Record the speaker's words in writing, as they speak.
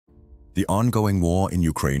The ongoing war in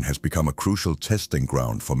Ukraine has become a crucial testing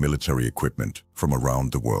ground for military equipment from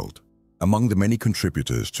around the world. Among the many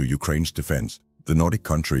contributors to Ukraine's defense, the Nordic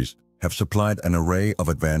countries have supplied an array of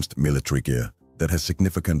advanced military gear that has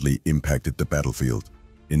significantly impacted the battlefield.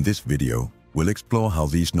 In this video, we'll explore how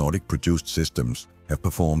these Nordic-produced systems have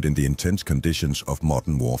performed in the intense conditions of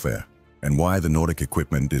modern warfare, and why the Nordic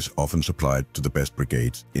equipment is often supplied to the best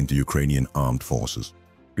brigades in the Ukrainian armed forces.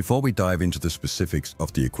 Before we dive into the specifics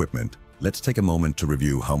of the equipment, let's take a moment to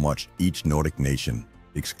review how much each Nordic nation,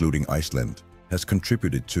 excluding Iceland, has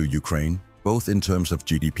contributed to Ukraine, both in terms of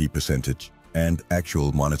GDP percentage and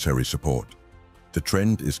actual monetary support. The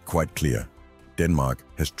trend is quite clear. Denmark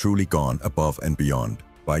has truly gone above and beyond.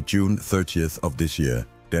 By June 30th of this year,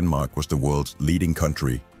 Denmark was the world's leading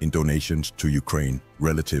country in donations to Ukraine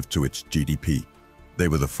relative to its GDP. They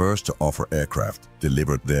were the first to offer aircraft,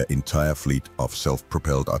 delivered their entire fleet of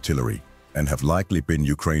self-propelled artillery, and have likely been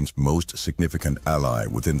Ukraine's most significant ally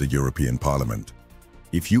within the European Parliament.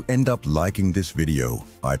 If you end up liking this video,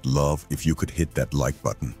 I'd love if you could hit that like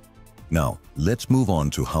button. Now, let's move on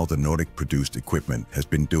to how the Nordic-produced equipment has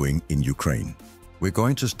been doing in Ukraine. We're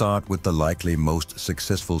going to start with the likely most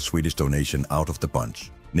successful Swedish donation out of the bunch,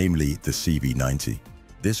 namely the CV90.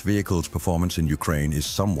 This vehicle's performance in Ukraine is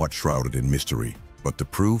somewhat shrouded in mystery, but the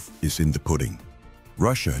proof is in the pudding.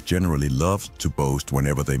 Russia generally loves to boast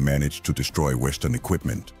whenever they manage to destroy Western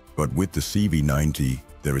equipment, but with the CV90,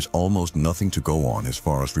 there is almost nothing to go on as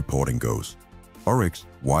far as reporting goes. Oryx,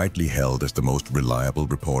 widely held as the most reliable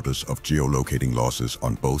reporters of geolocating losses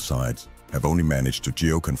on both sides, have only managed to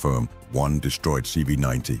geoconfirm one destroyed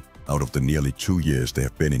CV90 out of the nearly 2 years they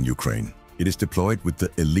have been in Ukraine. It is deployed with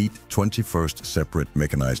the elite 21st Separate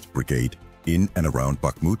Mechanized Brigade in and around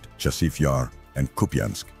Bakhmut, Chasiv Yar, and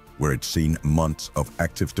Kupiansk, where it's seen months of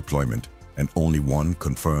active deployment and only one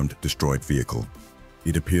confirmed destroyed vehicle.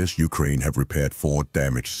 It appears Ukraine have repaired 4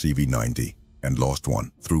 damaged CV90 and lost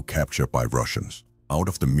one through capture by Russians. Out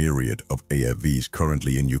of the myriad of AFVs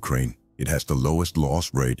currently in Ukraine, it has the lowest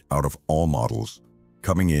loss rate out of all models,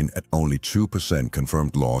 coming in at only 2%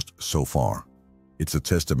 confirmed lost so far. It's a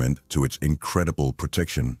testament to its incredible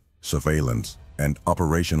protection, surveillance, and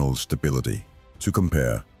operational stability. To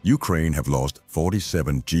compare, Ukraine have lost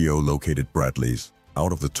 47 geo-located Bradleys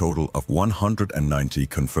out of the total of 190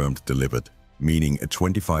 confirmed delivered, meaning a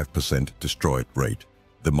 25% destroyed rate.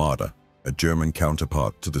 The Marder, a German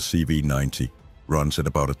counterpart to the CV90, runs at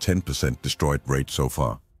about a 10% destroyed rate so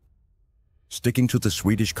far. Sticking to the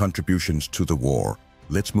Swedish contributions to the war,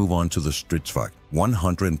 let's move on to the Strv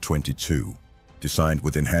 122. Designed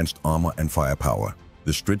with enhanced armor and firepower,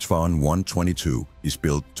 the Strv 122 is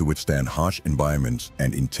built to withstand harsh environments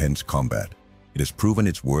and intense combat. It has proven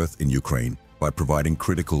its worth in Ukraine by providing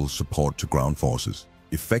critical support to ground forces,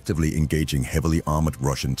 effectively engaging heavily armored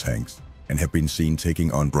Russian tanks, and have been seen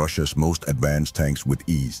taking on Russia's most advanced tanks with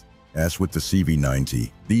ease. As with the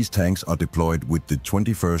CV90, these tanks are deployed with the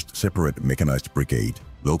 21st Separate Mechanized Brigade,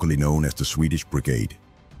 locally known as the Swedish Brigade.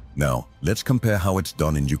 Now, let's compare how it's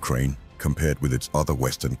done in Ukraine compared with its other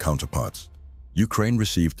Western counterparts. Ukraine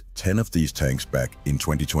received 10 of these tanks back in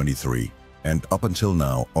 2023, and up until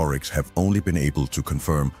now, Oryx have only been able to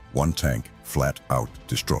confirm one tank flat out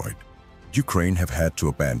destroyed. Ukraine have had to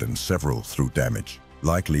abandon several through damage,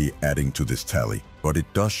 likely adding to this tally, but it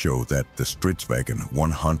does show that the Strv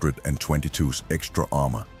 122's extra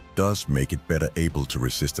armor does make it better able to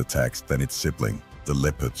resist attacks than its sibling, the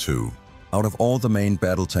Leopard 2. Out of all the main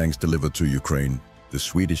battle tanks delivered to Ukraine, the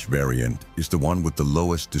Swedish variant is the one with the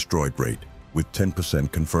lowest destroyed rate, with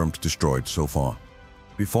 10% confirmed destroyed so far.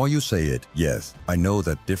 Before you say it, yes, I know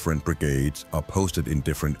that different brigades are posted in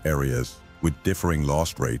different areas with differing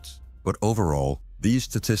loss rates, but overall, these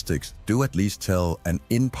statistics do at least tell an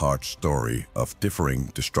in-part story of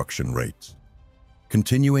differing destruction rates.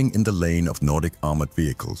 Continuing in the lane of Nordic armored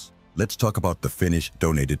vehicles, let's talk about the Finnish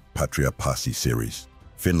donated Patria Pasi series.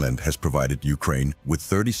 Finland has provided Ukraine with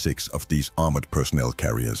 36 of these armored personnel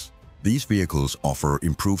carriers. These vehicles offer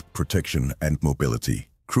improved protection and mobility,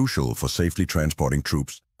 crucial for safely transporting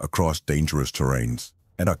troops across dangerous terrains,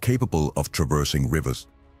 and are capable of traversing rivers.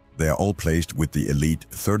 They are all placed with the elite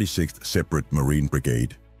 36th Separate Marine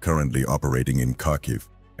Brigade, currently operating in Kharkiv,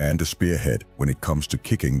 and a spearhead when it comes to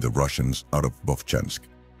kicking the Russians out of Vovchansk.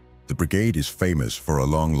 The brigade is famous for a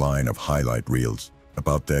long line of highlight reels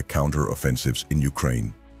about their counter-offensives in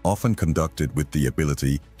Ukraine, often conducted with the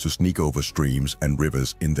ability to sneak over streams and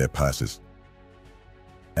rivers in their passes.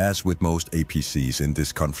 As with most APCs in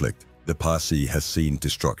this conflict, the Pasi has seen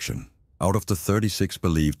destruction. Out of the 36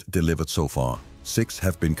 believed delivered so far, 6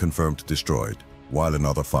 have been confirmed destroyed, while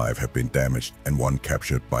another 5 have been damaged and 1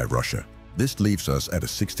 captured by Russia. This leaves us at a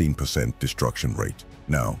 16% destruction rate.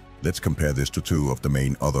 Now, let's compare this to two of the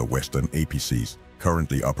main other Western APCs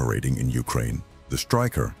currently operating in Ukraine, the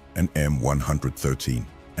Striker and M113.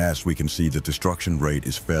 As we can see, the destruction rate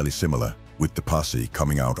is fairly similar, with the Pasi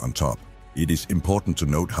coming out on top. It is important to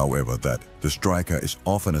note, however, that the Striker is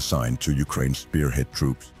often assigned to Ukraine's spearhead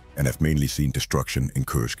troops and have mainly seen destruction in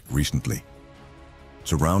Kursk recently.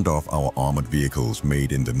 To round off our armored vehicles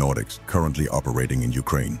made in the Nordics currently operating in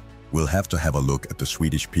Ukraine, we'll have to have a look at the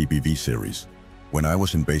Swedish PBV series. When I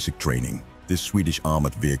was in basic training, this Swedish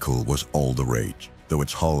armored vehicle was all the rage, though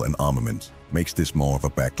its hull and armament makes this more of a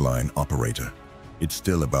backline operator. It's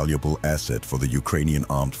still a valuable asset for the Ukrainian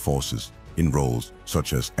armed forces in roles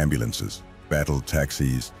such as ambulances, battle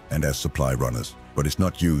taxis, and as supply runners, but is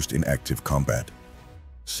not used in active combat.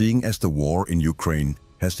 Seeing as the war in Ukraine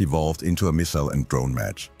has evolved into a missile and drone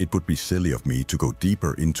match, it would be silly of me to go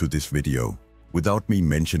deeper into this video without me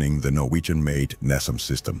mentioning the Norwegian-made NASAMS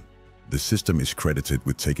system. The system is credited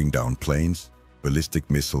with taking down planes, ballistic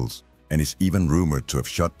missiles, and is even rumored to have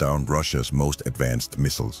shut down Russia's most advanced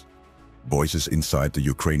missiles. Voices inside the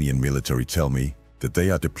Ukrainian military tell me that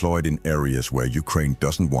they are deployed in areas where Ukraine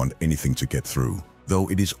doesn't want anything to get through, though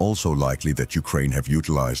it is also likely that Ukraine have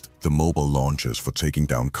utilized the mobile launchers for taking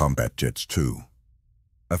down combat jets too.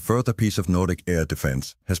 A further piece of Nordic air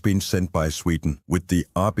defense has been sent by Sweden, with the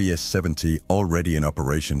RBS-70 already in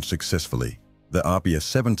operation successfully. The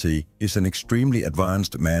RBS-70 is an extremely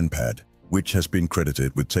advanced manpad, which has been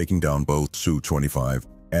credited with taking down both Su-25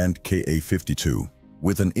 and Ka-52,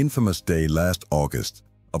 with an infamous day last August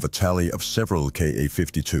of a tally of several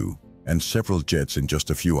Ka-52 and several jets in just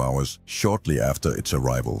a few hours shortly after its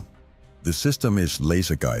arrival. The system is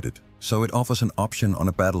laser-guided, so it offers an option on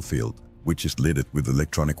a battlefield, which is littered with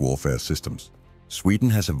electronic warfare systems. Sweden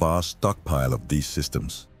has a vast stockpile of these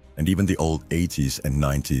systems, and even the old 80s and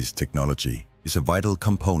 90s technology is a vital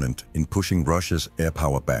component in pushing Russia's air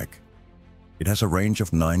power back. It has a range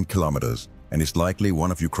of 9 kilometers and is likely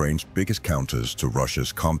one of Ukraine's biggest counters to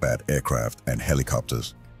Russia's combat aircraft and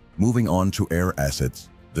helicopters. Moving on to air assets,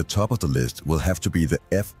 the top of the list will have to be the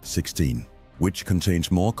F-16, which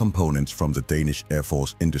contains more components from the Danish Air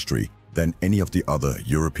Force industry than any of the other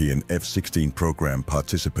European F-16 program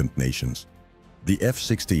participant nations. The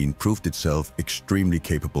F-16 proved itself extremely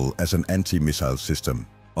capable as an anti-missile system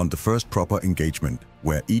on the first proper engagement,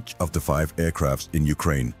 where each of the 5 aircrafts in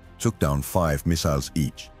Ukraine took down 5 missiles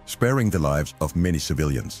each, sparing the lives of many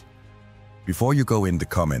civilians. Before you go in the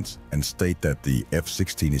comments and state that the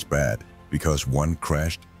F-16 is bad because one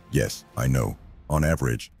crashed, yes, I know. On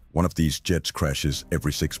average, one of these jets crashes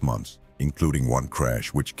every 6 months, including one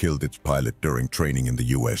crash which killed its pilot during training in the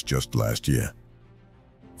US just last year.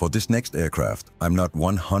 For this next aircraft, I'm not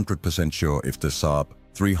 100% sure if the Saab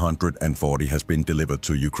 340 has been delivered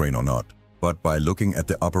to Ukraine or not, but by looking at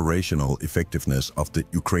the operational effectiveness of the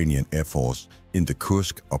Ukrainian Air Force in the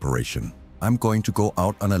Kursk operation, I'm going to go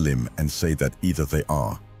out on a limb and say that either they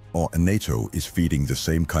are, or NATO is feeding the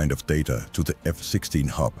same kind of data to the F-16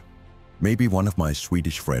 hub. Maybe one of my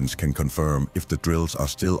Swedish friends can confirm if the drills are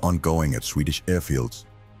still ongoing at Swedish airfields.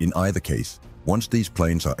 In either case, once these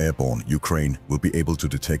planes are airborne, Ukraine will be able to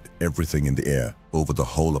detect everything in the air over the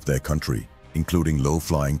whole of their country, including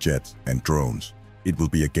low-flying jets and drones. It will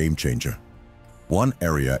be a game changer. One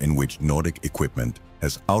area in which Nordic equipment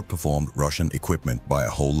has outperformed Russian equipment by a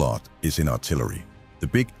whole lot is in artillery. The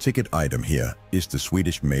big-ticket item here is the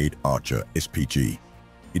Swedish-made Archer SPG.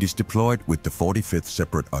 It is deployed with the 45th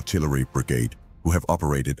Separate Artillery Brigade, who have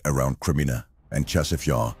operated around Kreminna and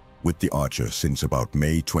Chasiv with the Archer since about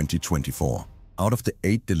May 2024. Out of the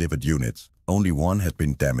 8 delivered units, only 1 had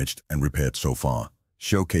been damaged and repaired so far,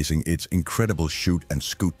 showcasing its incredible shoot and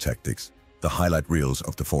scoot tactics. The highlight reels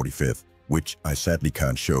of the 45th, which I sadly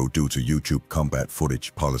can't show due to YouTube combat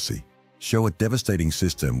footage policy, show a devastating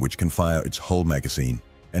system which can fire its whole magazine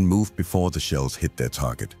and move before the shells hit their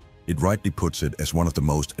target. It rightly puts it as one of the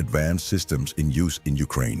most advanced systems in use in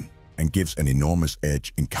Ukraine and gives an enormous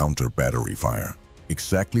edge in counter-battery fire.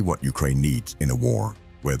 Exactly what Ukraine needs in a war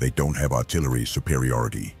where they don't have artillery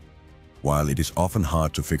superiority. While it is often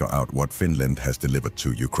hard to figure out what Finland has delivered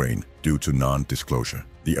to Ukraine due to non-disclosure,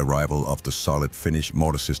 the arrival of the solid Finnish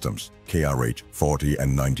mortar systems, KRH 40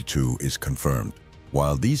 and 92, is confirmed.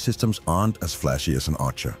 While these systems aren't as flashy as an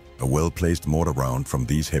Archer, a well-placed mortar round from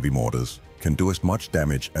these heavy mortars can do as much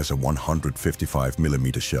damage as a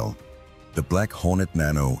 155mm shell. The Black Hornet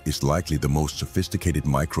Nano is likely the most sophisticated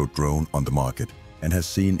micro-drone on the market and has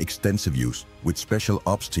seen extensive use with special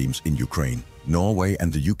ops teams in Ukraine. Norway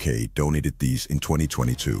and the UK donated these in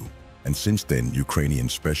 2022, and since then Ukrainian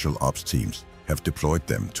special ops teams have deployed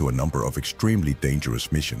them to a number of extremely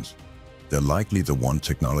dangerous missions. They're likely the one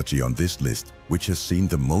technology on this list which has seen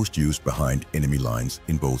the most use behind enemy lines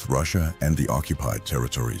in both Russia and the occupied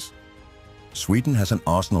territories. Sweden has an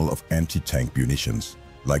arsenal of anti-tank munitions,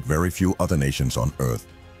 like very few other nations on Earth.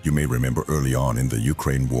 You may remember early on in the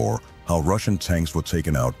Ukraine war how Russian tanks were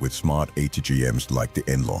taken out with smart ATGMs like the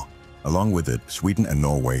NLAW. Along with it, Sweden and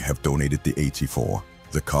Norway have donated the AT4,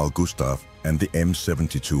 the Carl Gustaf, and the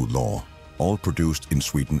M72 Law, all produced in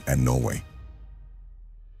Sweden and Norway.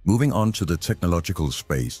 Moving on to the technological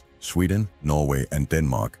space, Sweden, Norway, and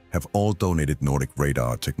Denmark have all donated Nordic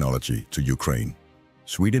radar technology to Ukraine.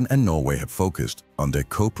 Sweden and Norway have focused on their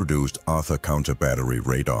co-produced Arthur counter-battery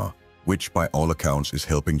radar, which by all accounts is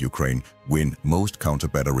helping Ukraine win most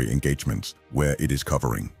counter-battery engagements where it is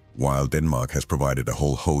covering, while Denmark has provided a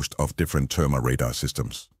whole host of different Terma radar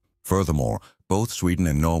systems. Furthermore, both Sweden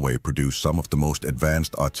and Norway produce some of the most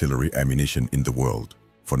advanced artillery ammunition in the world.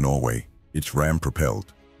 For Norway, it's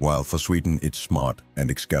ram-propelled, while for Sweden it's smart and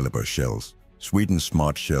Excalibur shells. Sweden's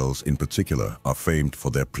smart shells in particular are famed for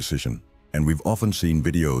their precision, and we've often seen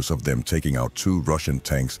videos of them taking out 2 Russian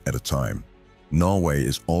tanks at a time. Norway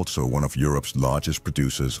is also one of Europe's largest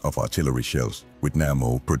producers of artillery shells, with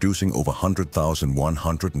Nano producing over 100,000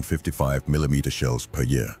 155mm shells per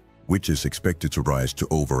year, which is expected to rise to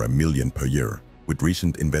over 1 million per year, with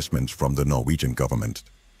recent investments from the Norwegian government.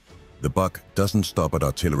 The buck doesn't stop at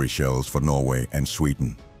artillery shells for Norway and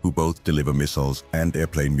Sweden, who both deliver missiles and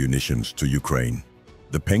airplane munitions to Ukraine.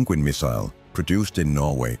 The Penguin missile, produced in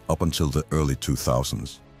Norway up until the early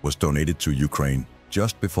 2000s, was donated to Ukraine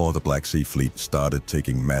just before the Black Sea Fleet started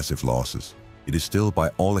taking massive losses. It is still by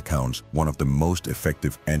all accounts one of the most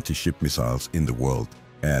effective anti-ship missiles in the world,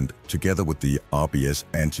 and together with the RBS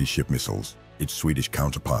anti-ship missiles, its Swedish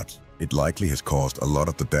counterparts, it likely has caused a lot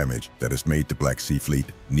of the damage that has made the Black Sea Fleet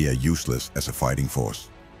near useless as a fighting force.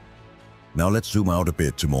 Now let's zoom out a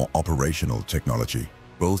bit to more operational technology.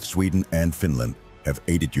 Both Sweden and Finland have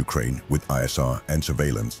aided Ukraine with ISR and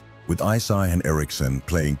surveillance, with IceEye and Ericsson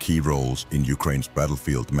playing key roles in Ukraine's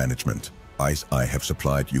battlefield management. IceEye have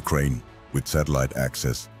supplied Ukraine with satellite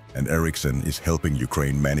access, and Ericsson is helping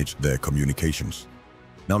Ukraine manage their communications.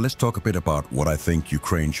 Now let's talk a bit about what I think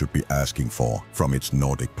Ukraine should be asking for from its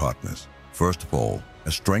Nordic partners. First of all,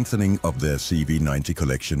 a strengthening of their CV90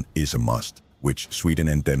 collection is a must, which Sweden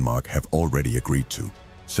and Denmark have already agreed to.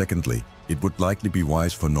 Secondly, it would likely be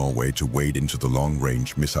wise for Norway to wade into the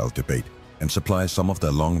long-range missile debate and supply some of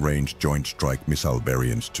their long-range joint strike missile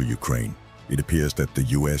variants to Ukraine. It appears that the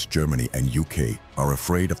US, Germany, and UK are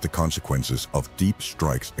afraid of the consequences of deep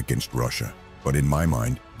strikes against Russia. But in my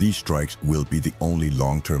mind, these strikes will be the only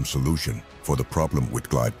long-term solution for the problem with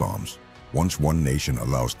glide bombs. Once one nation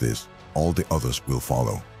allows this, all the others will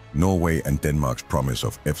follow. Norway and Denmark's promise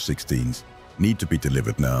of F-16s need to be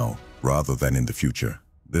delivered now, rather than in the future.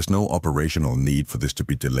 There's no operational need for this to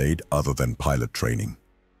be delayed other than pilot training.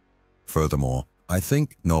 Furthermore, I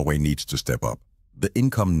think Norway needs to step up. The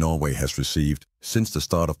income Norway has received since the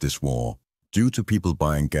start of this war, due to people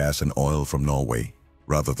buying gas and oil from Norway,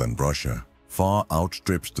 rather than Russia, far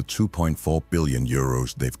outstrips the 2.4 billion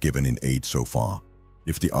euros they've given in aid so far.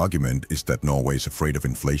 If the argument is that Norway is afraid of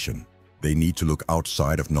inflation, they need to look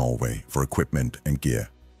outside of Norway for equipment and gear.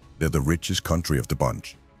 They're the richest country of the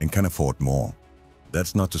bunch and can afford more.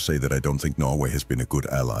 That's not to say that I don't think Norway has been a good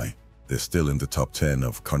ally. They're still in the top 10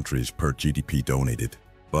 of countries per GDP donated,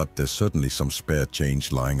 but there's certainly some spare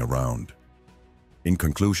change lying around. In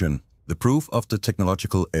conclusion, the proof of the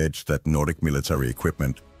technological edge that Nordic military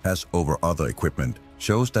equipment has over other equipment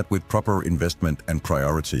shows that with proper investment and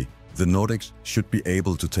priority, the Nordics should be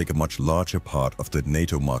able to take a much larger part of the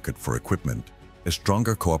NATO market for equipment. A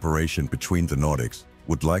stronger cooperation between the Nordics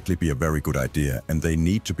would likely be a very good idea, and they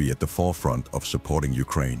need to be at the forefront of supporting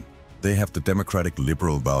Ukraine. They have the democratic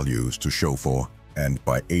liberal values to show for, and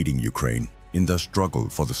by aiding Ukraine in their struggle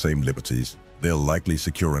for the same liberties, they'll likely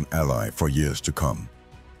secure an ally for years to come.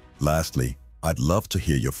 Lastly, I'd love to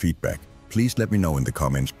hear your feedback. Please let me know in the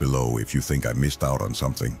comments below if you think I missed out on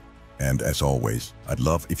something. And as always, I'd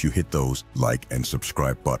love if you hit those like and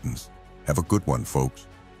subscribe buttons. Have a good one, folks.